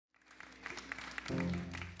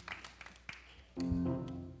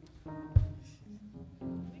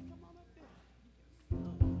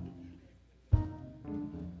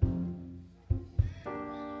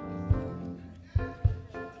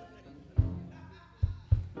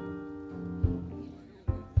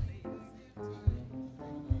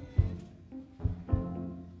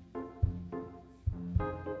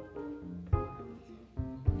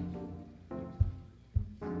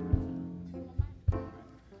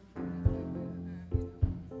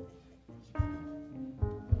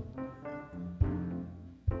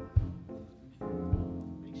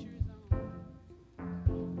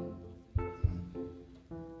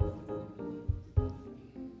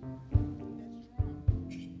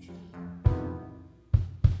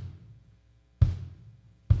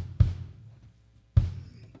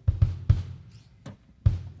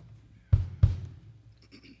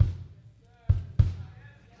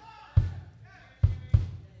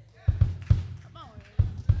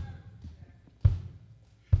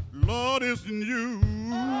Lord is in you.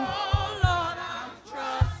 Oh, Lord, I'm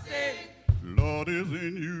trusting. Lord is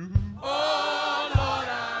in you. Oh, Lord,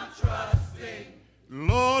 I'm trusting.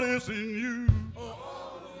 Lord is in you.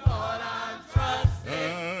 Oh, Lord, I'm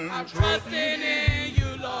trusting. I'm trusting in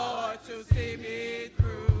you, Lord, to see me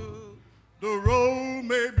through. The road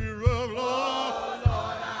may be rough, Lord. Oh,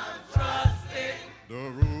 Lord, I'm trusting. The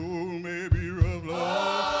road may be rough, Lord.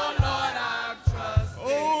 Oh, Lord, I'm trusting.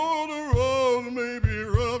 Oh, the road may be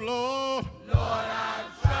rough, Lord. Lord, I'm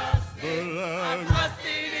trusting. But I'm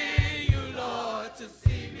trusting in you, Lord, to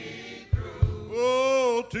see me through.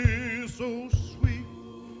 oh, 'tis so sweet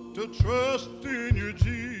to trust in you,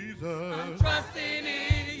 Jesus. I'm trusting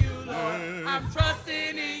in you, Lord. Yeah. I'm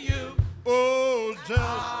trusting in you. Oh,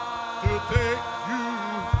 just to take you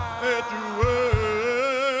at your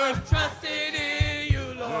word. I'm trusting in you,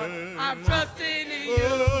 Lord. Yeah. I'm trusting in you.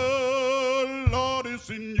 Oh, Lord is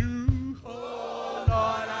in you. Oh,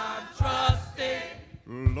 Lord, I'm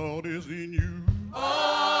trusting. Lord is in you.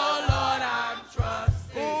 Oh, Lord, I'm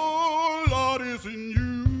trusting. Oh, Lord is in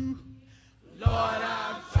you. Lord,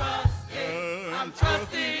 I'm trusting. I'm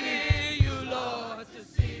trusting in you, Lord, to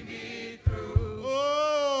see me through.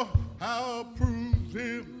 Oh, I'll prove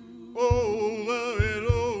him over and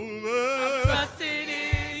over. I'm trusting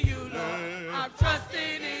in you, Lord. I'm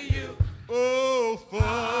trusting in you. Oh, for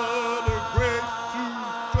the grace to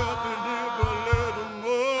trust in him a little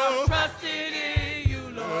more. I'm trusting in you,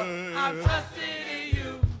 Lord. I'm trusting in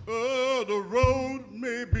you. Oh, the road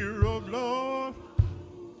may be rough, Lord.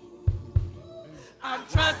 I'm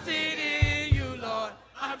trusting in you, Lord.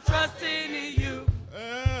 I'm trusting in you.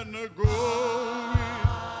 And the going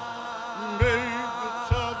may be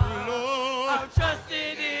tough, Lord. I'm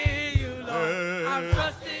trusting in you, Lord. I'm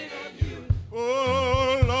trusting in you.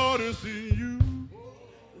 Oh, Lord is in you.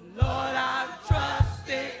 Lord, I'm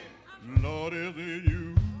trusting. Lord is in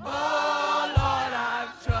you. Oh, Lord, I'm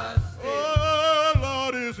trusting. Oh,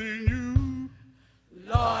 Lord is in you.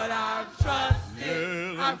 Lord, I'm trusting.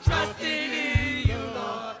 Yes, I'm trusting in you,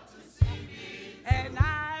 Lord. And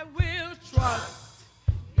I will trust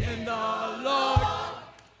in the Lord.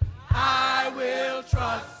 I will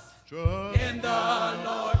trust Trust in the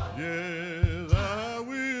Lord. yes, I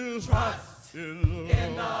will Trust in in the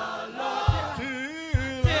the Lord Lord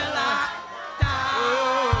till till I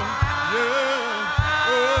die.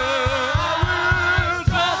 I will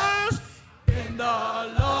trust. In the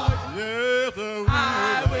Lord. Yes, I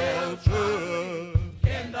I will will trust.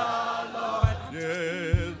 In the Lord.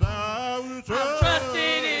 Yes, I will I'm trust.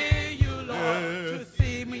 trusting in you, Lord, to Yes.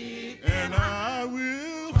 see me And I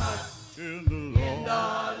will trust in the in Lord.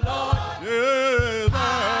 the Lord. Yes,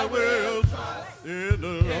 I will trust in the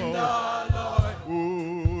In Lord. the Lord.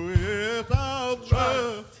 Oh, yes, I'll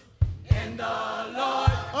trust In the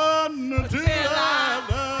Lord. until Till I I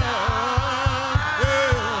die.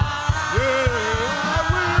 Yeah, I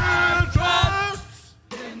will trust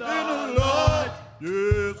In in the the Lord.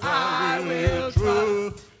 Yes, I will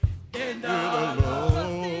trust In in the the Lord.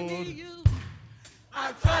 Lord.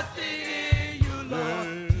 I'm trusting in you, Lord,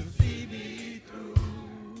 to Yes. see me through.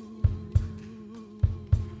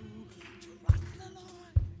 Trust the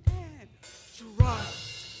Lord and trust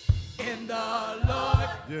in the Lord.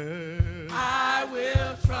 Yes, I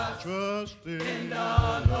will trust. trust in the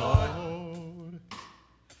the Lord. Lord.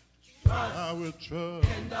 Trust I will trust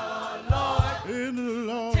in the Lord in the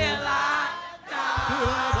Lord till I die. till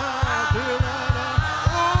I die, till I die.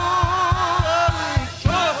 Oh, I will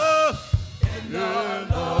trust In in the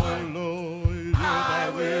Lord. the Lord. Yes, I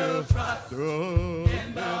will trust in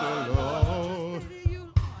the Lord.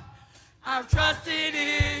 I'm trusting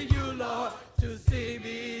in you, Lord, to see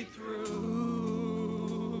me through.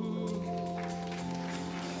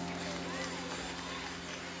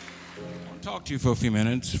 I'll talk to you for a few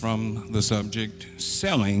minutes from the subject,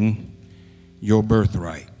 selling your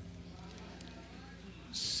birthright.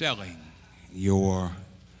 Selling your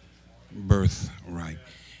birthright.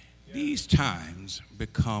 These times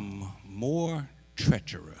become more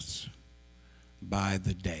treacherous by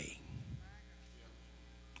the day.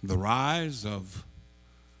 The rise of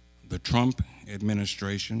the Trump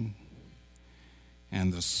administration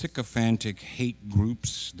and the sycophantic hate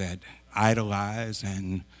groups that idolize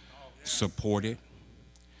and support it,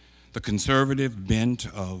 the conservative bent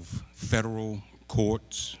of federal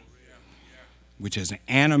courts, which has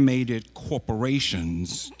animated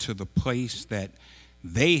corporations to the place that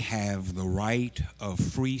they have the right of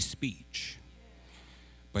free speech,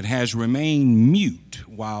 but has remained mute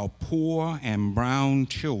while poor and brown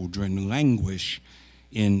children languish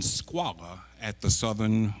in squalor at the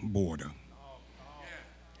southern border.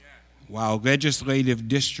 while legislative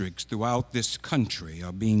districts throughout this country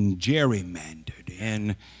are being gerrymandered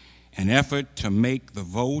in an effort to make the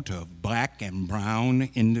vote of black and brown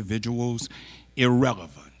individuals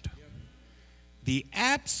irrelevant, the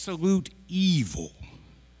absolute evil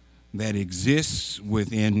that exists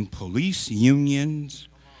within police unions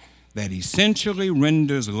that essentially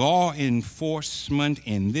renders law enforcement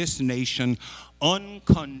in this nation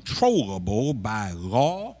uncontrollable by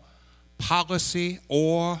law, policy,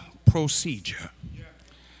 or procedure.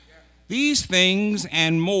 These things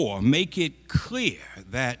and more make it clear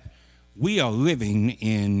that we are living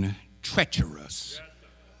in treacherous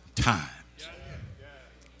times.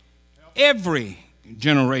 Every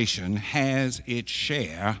generation has its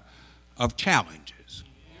share of challenges,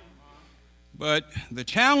 but the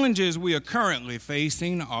challenges we are currently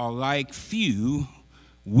facing are like few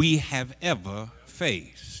we have ever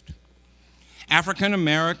faced. African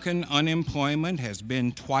American unemployment has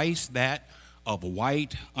been twice that of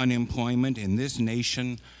white unemployment in this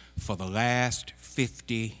nation for the last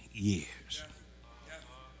 50 years.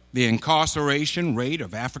 The incarceration rate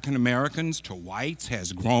of African Americans to whites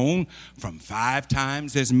has grown from 5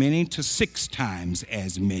 times as many to 6 times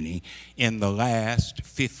as many in the last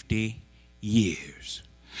 50 years.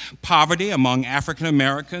 Poverty among African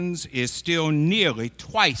Americans is still nearly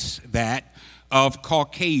twice that of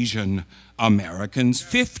Caucasian Americans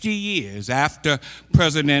 50 years after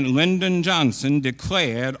President Lyndon Johnson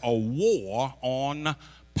declared a war on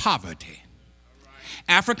poverty.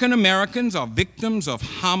 African Americans are victims of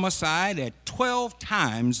homicide at 12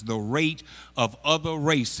 times the rate of other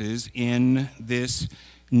races in this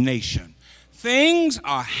nation. Things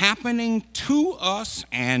are happening to us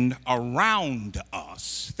and around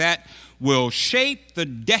us that will shape the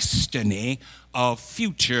destiny of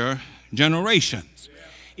future generations.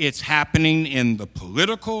 It's happening in the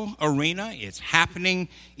political arena, it's happening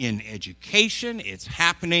in education, it's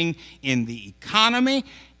happening in the economy,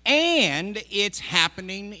 and it's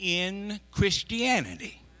happening in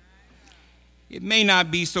Christianity. It may not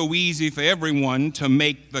be so easy for everyone to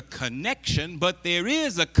make the connection, but there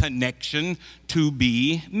is a connection to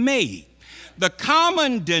be made. The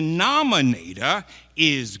common denominator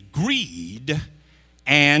is greed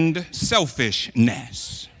and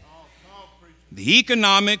selfishness. The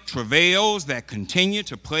economic travails that continue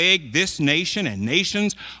to plague this nation and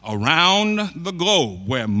nations around the globe,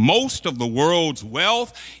 where most of the world's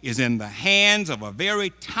wealth is in the hands of a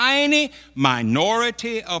very tiny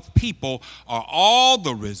minority of people, are all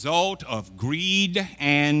the result of greed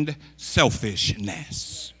and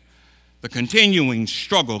selfishness. The continuing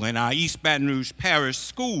struggle in our East Baton Rouge Parish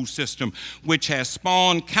school system, which has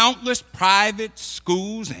spawned countless private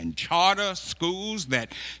schools and charter schools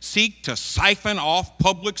that seek to siphon off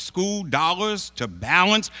public school dollars to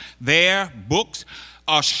balance their books,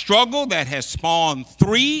 a struggle that has spawned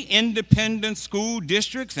 3 independent school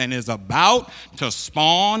districts and is about to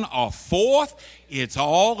spawn a 4th. It's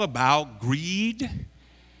all about greed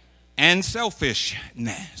and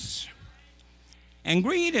selfishness. And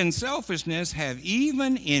greed and selfishness have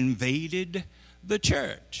even invaded the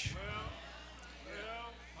church.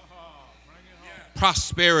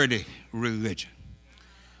 Prosperity religion,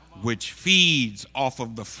 which feeds off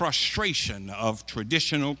of the frustration of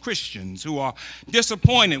traditional Christians who are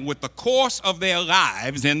disappointed with the course of their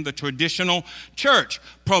lives in the traditional church,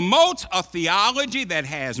 promotes a theology that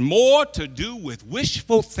has more to do with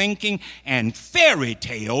wishful thinking and fairy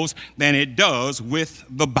tales than it does with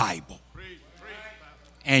the Bible.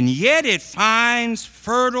 And yet it finds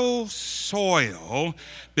fertile soil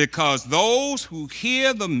because those who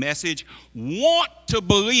hear the message want to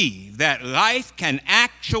believe that life can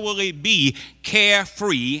actually be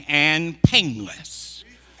carefree and painless.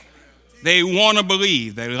 They want to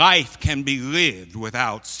believe that life can be lived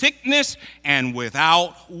without sickness and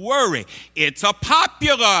without worry. It's a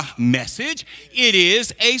popular message. It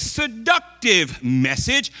is a seductive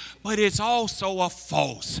message, but it's also a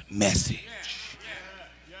false message,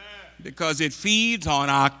 because it feeds on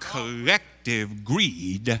our collective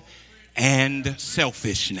greed and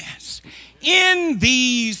selfishness. In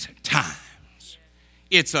these times,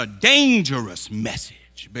 it's a dangerous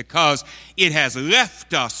message because it has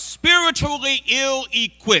left us spiritually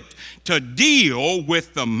ill-equipped to deal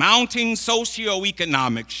with the mounting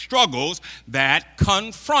socioeconomic struggles that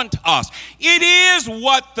confront us. It is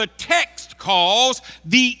what the text calls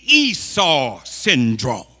the Esau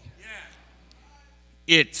syndrome.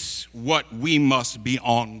 It's what we must be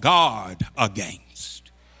on guard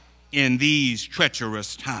against. in these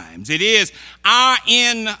treacherous times. It is our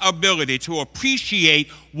inability to appreciate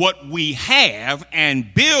what we have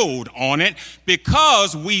and build on it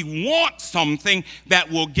because we want something that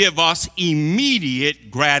will give us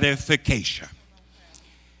immediate gratification.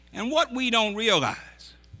 And what we don't realize,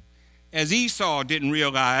 as Esau didn't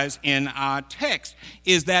realize in our text,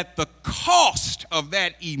 is that the cost of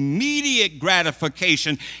that immediate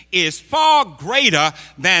gratification is far greater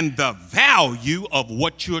than the value of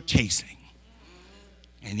what you're chasing.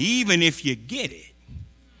 And even if you get it,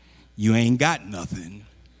 you ain't got nothing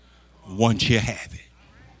once you have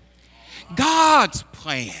it. God's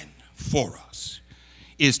plan for us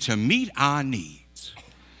is to meet our needs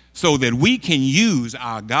so that we can use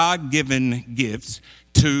our God-given gifts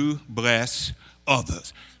to bless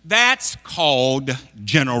others. That's called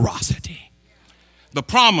generosity. The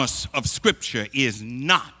promise of Scripture is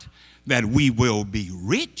not that we will be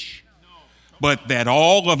rich, but that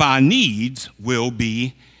all of our needs will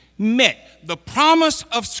be met. The promise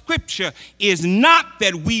of Scripture is not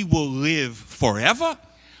that we will live forever,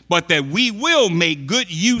 but that we will make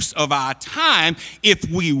good use of our time if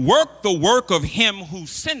we work the work of Him who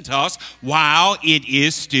sent us while it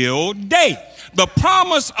is still day. The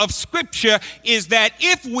promise of Scripture is that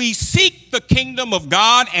if we seek the kingdom of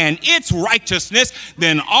God and its righteousness,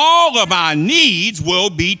 then all of our needs will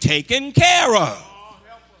be taken care of.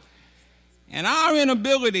 And our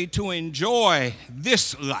inability to enjoy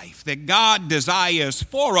this life that God desires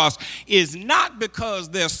for us is not because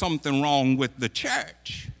there's something wrong with the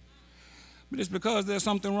church, but it's because there's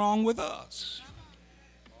something wrong with us.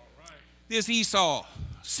 This Esau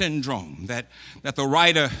syndrome that the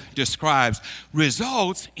writer describes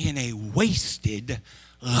results in a wasted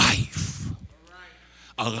life.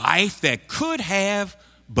 A life that could have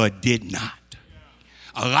but did not.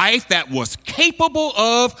 A life that was capable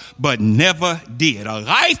of but never did. A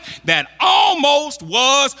life that almost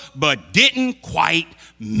was but didn't quite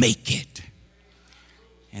make it.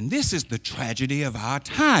 And this is the tragedy of our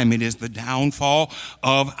time. It is the downfall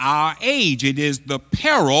of our age. It is the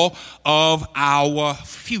peril of our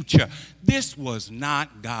future. This was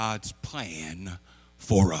not God's plan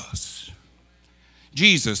for us.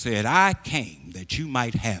 Jesus said, I came that you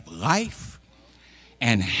might have life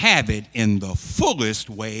and have it in the fullest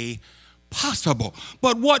way possible.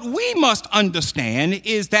 But what we must understand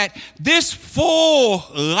is that this full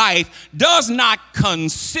life does not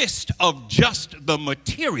consist of just the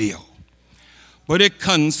material, but it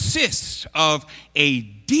consists of a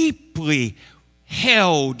deeply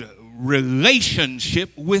held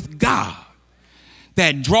relationship with God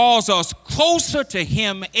that draws us closer to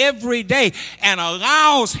Him every day and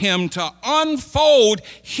allows Him to unfold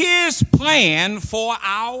His plan for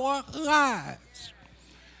our lives.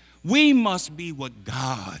 We must be what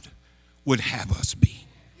God would have us be.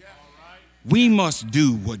 We must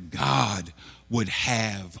do what God would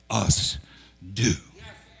have us do.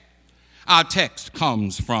 Our text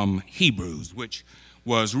comes from Hebrews, which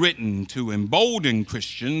was written to embolden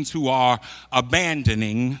Christians who are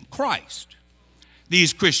abandoning Christ.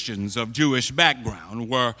 These Christians of Jewish background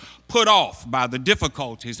were put off by the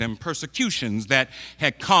difficulties and persecutions that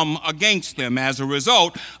had come against them as a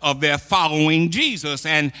result of their following Jesus,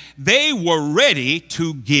 and they were ready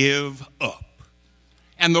to give up.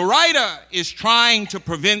 And the writer is trying to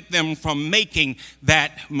prevent them from making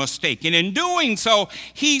that mistake. And in doing so,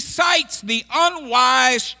 he cites the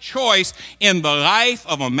unwise choice in the life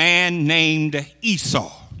of a man named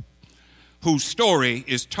Esau, whose story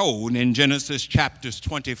is told in Genesis chapters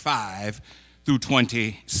 25 through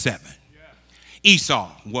 27.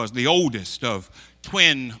 Esau was the oldest of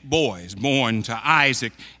twin boys born to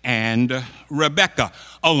Isaac and Rebekah,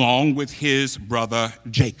 along with his brother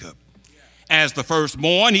Jacob. As the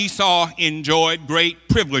firstborn, Esau enjoyed great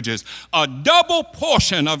privileges. A double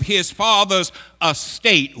portion of his father's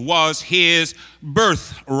estate was his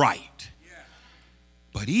birthright.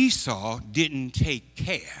 But Esau didn't take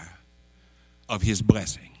care of his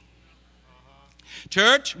blessing.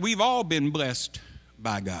 Church, we've all been blessed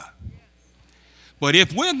by God. But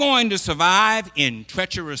if we're going to survive in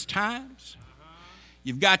treacherous times,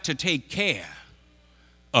 you've got to take care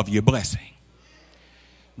of your blessing.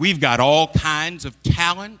 We've got all kinds of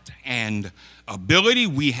talent and ability.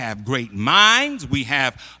 We have great minds. We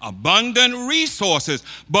have abundant resources.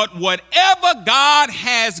 But whatever God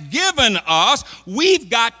has given us, we've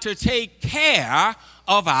got to take care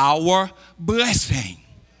of our blessing.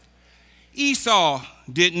 Esau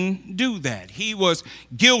didn't do that. He was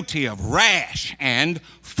guilty of rash and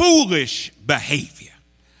foolish behavior.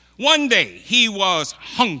 One day he was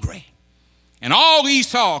hungry, and all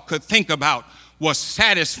Esau could think about was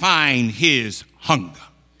satisfying his hunger.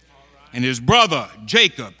 And his brother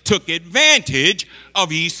Jacob took advantage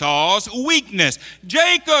of Esau's weakness.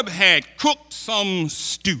 Jacob had cooked some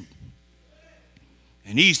stew,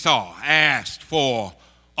 and Esau asked for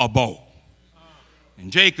a bowl.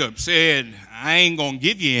 And Jacob said, I ain't going to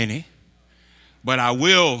give you any, but I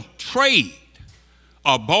will trade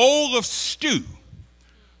a bowl of stew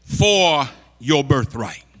for your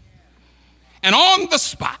birthright. And on the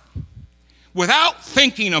spot, without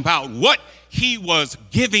thinking about what he was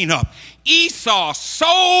giving up, Esau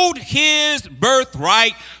sold his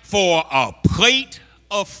birthright for a plate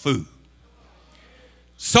of food.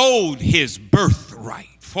 Sold his birthright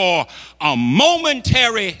for a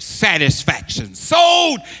momentary satisfaction.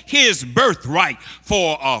 Sold his birthright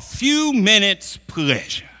for a few minutes'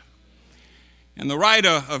 pleasure. And the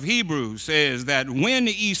writer of Hebrews says that when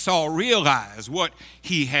Esau realized what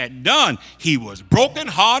he had done, he was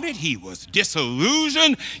brokenhearted, he was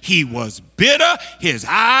disillusioned, he was bitter, his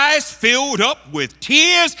eyes filled up with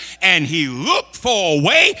tears, and he looked for a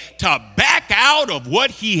way to back out of what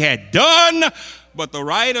he had done. But the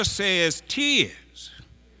writer says tears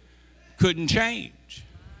couldn't change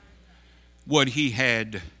what he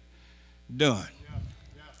had done.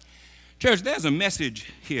 Church, there's a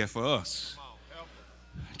message here for us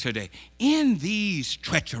today. In these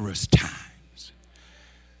treacherous times,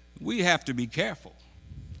 we have to be careful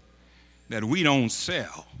that we don't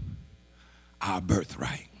sell our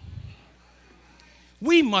birthright.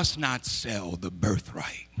 We must not sell the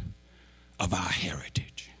birthright of our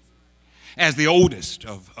heritage. As the oldest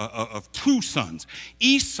of two sons,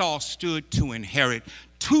 Esau stood to inherit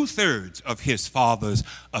 2/3 of his father's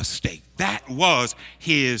estate. That was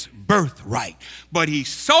his birthright. But he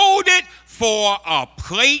sold it for a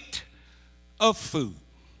plate of food.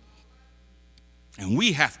 And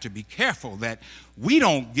we have to be careful that we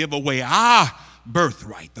don't give away our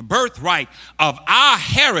birthright, the birthright of our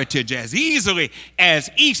heritage, as easily as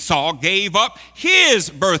Esau gave up his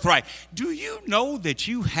birthright. Do you know that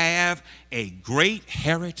you have a great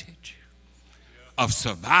heritage of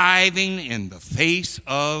surviving in the face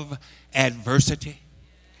of adversity?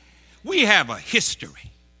 We have a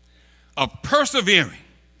history of persevering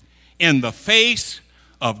in the face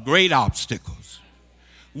of great obstacles.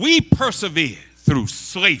 We persevered through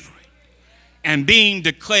slavery and being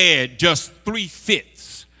declared just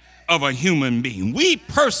 3/5 of a human being. We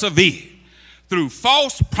persevered through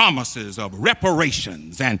false promises of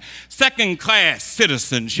reparations and second-class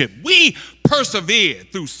citizenship. We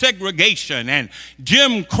persevered through segregation and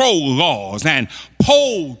Jim Crow laws and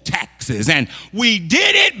poll taxes. And we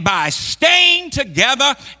did it by staying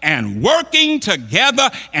together and working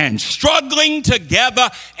together and struggling together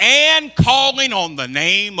and calling on the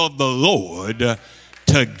name of the Lord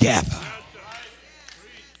together.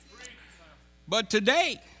 But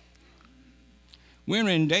today, we're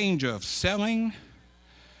in danger of selling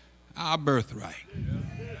our birthright.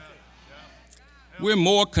 We're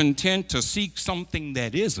more content to seek something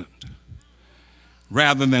that isn't,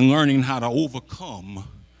 rather than learning how to overcome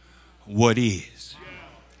what is.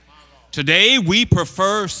 Today, we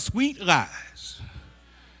prefer sweet lies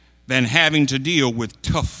than having to deal with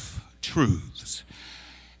tough truths.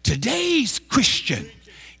 Today's Christian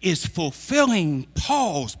is fulfilling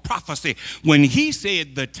Paul's prophecy when he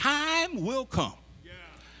said the time will come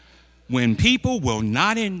when people will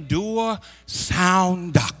not endure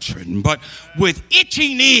sound doctrine, but with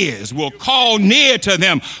itching ears will call near to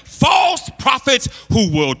them false prophets who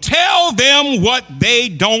will tell them what they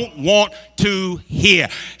don't want to hear.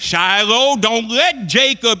 Shiloh, don't let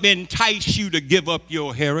Jacob entice you to give up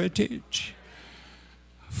your heritage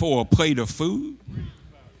for a plate of food.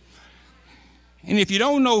 And if you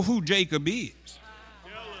don't know who Jacob is,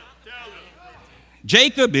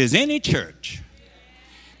 Jacob is any church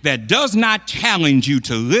that does not challenge you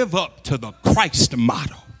to live up to the Christ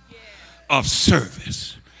model of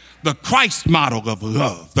service, the Christ model of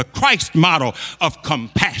love, the Christ model of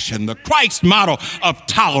compassion, the Christ model of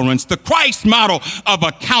tolerance, the Christ model of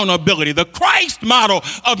accountability, the Christ model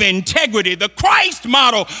of integrity, the Christ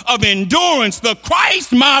model of endurance, the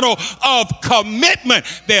Christ model of commitment.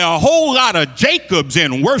 There are a whole lot of Jacobs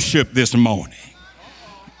in worship this morning.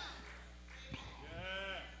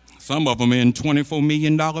 Some of them in $24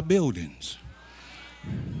 million buildings.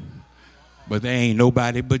 But there ain't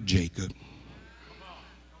nobody but Jacob.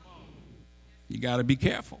 You got to be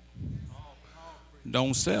careful.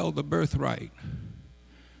 Don't sell the birthright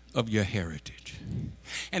of your heritage.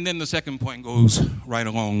 And then the second point goes right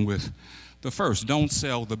along with the first. Don't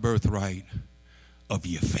sell the birthright of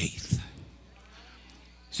your faith.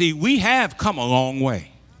 See, we have come a long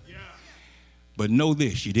way. But know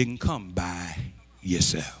this, you didn't come by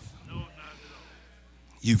yourself.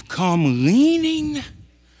 you've come leaning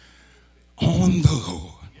on the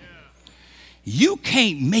Lord. You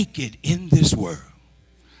can't make it in this world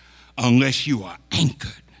unless you are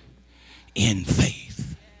anchored in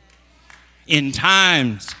faith. In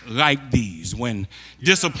times like these, when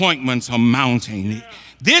disappointments are mounting,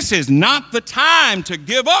 this is not the time to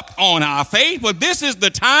give up on our faith, but this is the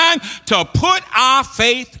time to put our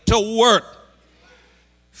faith to work.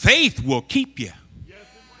 Faith will keep you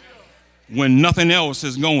when nothing else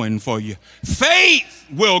is going for you. Faith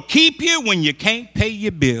will keep you when you can't pay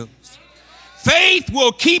your bills. Faith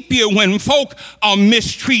will keep you when folk are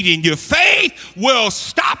mistreating you. Faith will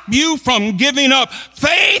stop you from giving up.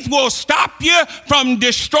 Faith will stop you from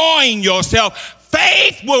destroying yourself.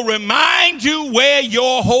 Faith will remind you where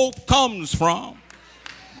your hope comes from.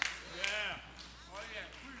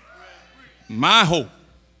 My hope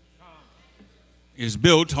is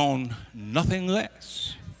built on nothing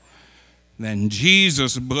less than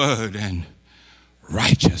Jesus' blood and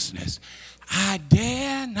righteousness. I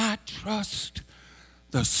dare not trust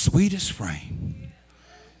the sweetest frame,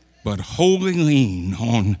 but wholly lean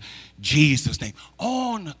on Jesus' name,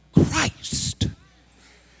 on Christ,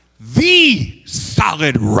 the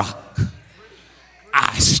solid rock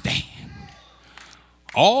I stand.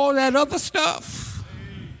 All that other stuff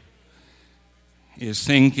is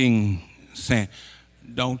saying,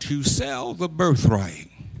 don't you sell the birthright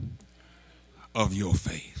of your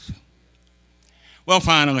faith. Well,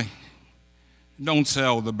 finally, don't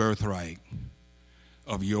sell the birthright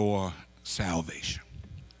of your salvation.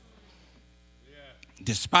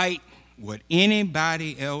 Despite what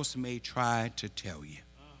anybody else may try to tell you,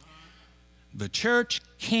 the church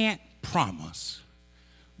can't promise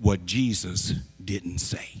what Jesus didn't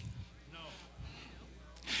say.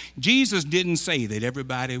 Jesus didn't say that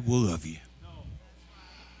everybody will love you.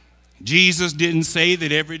 Jesus didn't say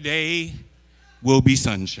that every day will be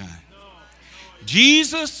sunshine.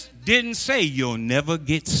 Jesus didn't say you'll never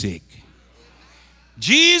get sick.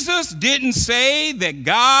 Jesus didn't say that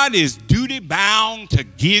God is duty bound to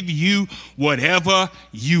give you whatever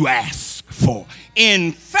you ask for.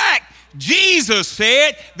 In fact, Jesus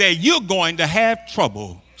said that you're going to have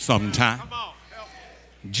trouble sometime.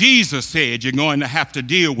 Jesus said you're going to have to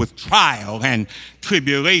deal with trial and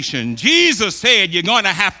tribulation. Jesus said you're going to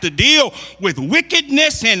have to deal with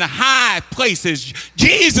wickedness in high places.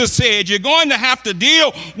 Jesus said you're going to have to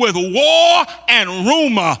deal with war and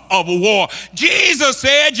rumor of war. Jesus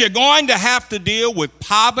said you're going to have to deal with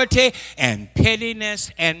poverty and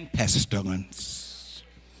pettiness and pestilence.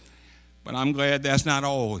 But I'm glad that's not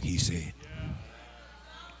all he said.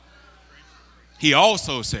 He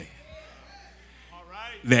also said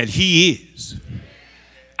that he is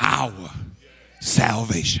our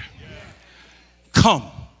salvation. Come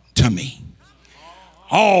to me,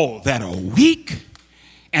 all that are weak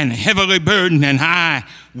and heavily burdened, and I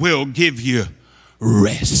will give you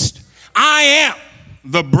rest. I am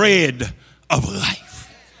the bread of life.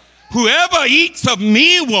 Whoever eats of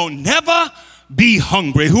me will never be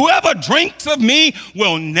hungry. Whoever drinks of me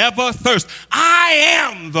will never thirst. I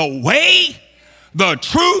am the way, the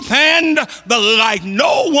truth, and the life.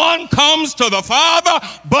 No one comes to the Father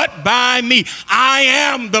but by me. I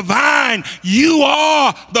am the vine. You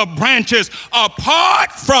are the branches.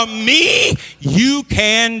 Apart from me, you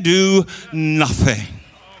can do nothing.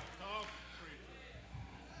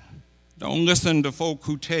 Don't listen to folk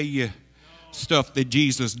who tell you stuff that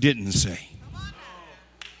Jesus didn't say.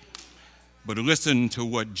 But listen to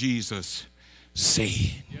what Jesus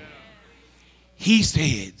said. He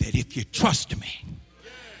said that if you trust me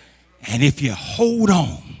and if you hold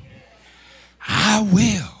on, I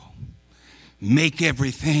will make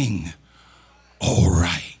everything all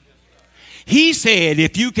right. He said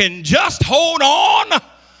if you can just hold on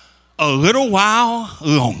a little while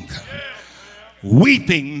longer,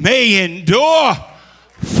 weeping may endure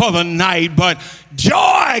for the night, but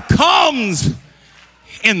joy comes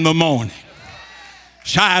in the morning.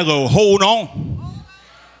 Shiloh, hold on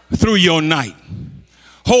through your night.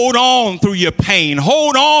 Hold on through your pain.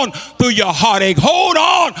 Hold on through your heartache. Hold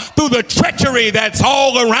on through the treachery that's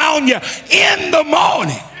all around you. In the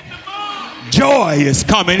morning, joy is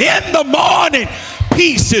coming. In the morning,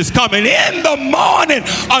 peace is coming. In the morning,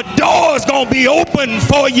 a door is going to be open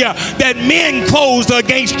for you that men closed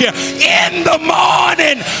against you. In the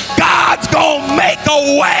morning, God's going to make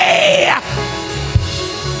a way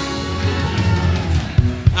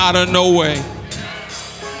out of no way.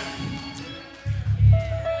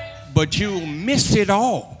 But you'll miss it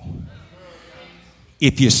all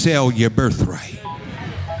if you sell your birthright.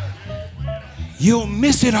 You'll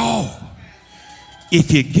miss it all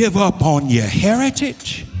if you give up on your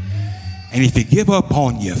heritage and if you give up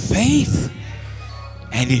on your faith,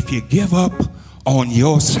 and if you give up on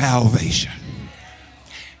your salvation,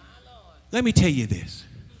 let me tell you this.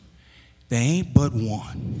 There ain't but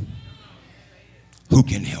one who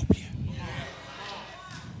can help you.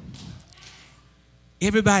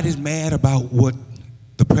 Everybody's mad about what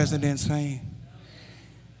the president's saying.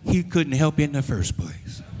 He couldn't help you in the first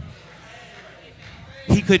place.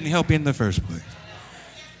 He couldn't help you in the first place.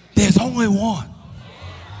 There's only one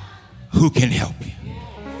who can help you.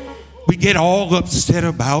 We get all upset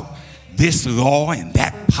about this law and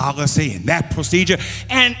that policy and that procedure,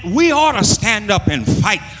 and we ought to stand up and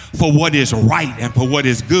fight for what is right and for what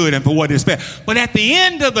is good and for what is fair. But at the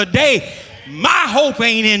end of the day, my hope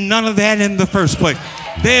ain't in none of that in the first place.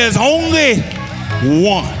 There's only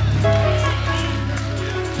one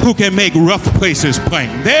who can make rough places plain.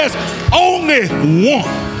 There's only one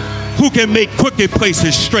who can make crooked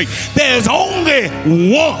places straight. There's only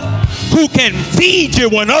one who can feed you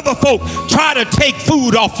when other folk try to take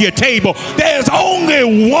food off your table. There's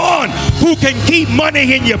only one who can keep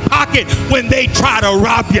money in your pocket when they try to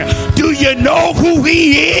rob you. Do you know who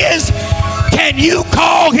he is? Can you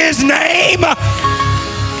call his name?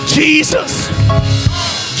 Jesus.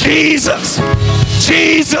 Jesus.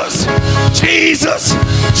 Jesus. Jesus.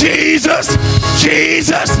 Jesus.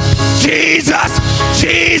 Jesus. Jesus.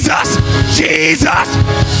 Jesus. Jesus.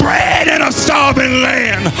 Bread in a starving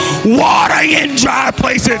land, water in dry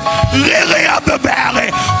places, lily of the valley,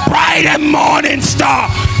 bright and morning star.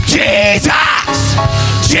 Jesus.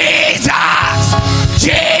 Jesus.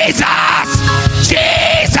 Jesus.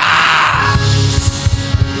 Jesus.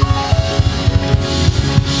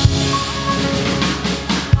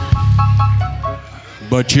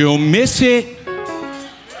 But you'll miss it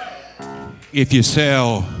if you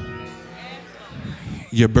sell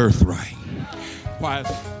your birthright. Why?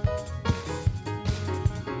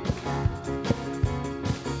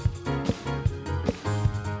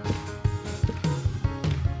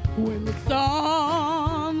 When the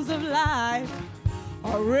storms of life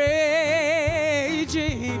are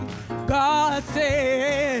raging, God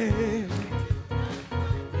said,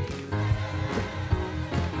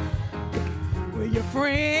 when your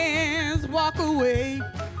friends walk away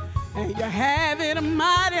and you're having a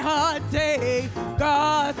mighty hard day,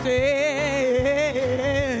 God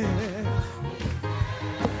said,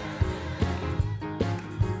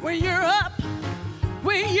 when you're up,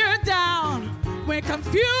 when you're down, when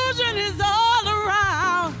confusion is all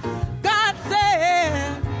around, God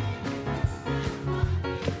said,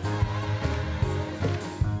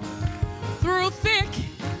 through thick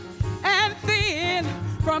and thin,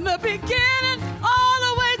 from the beginning all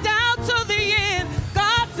the way down to the end,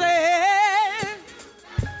 God said,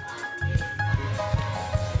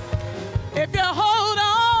 if you hold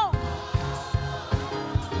on,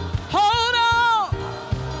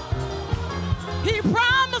 He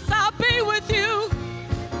promised I'll be with you.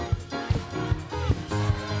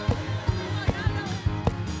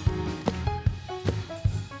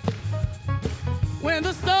 When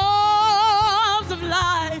the storms of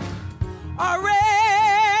life are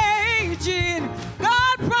raging,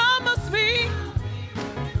 God promised me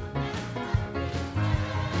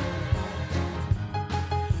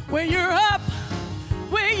when you're up,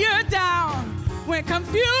 when you're down, when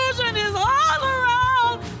confusion is all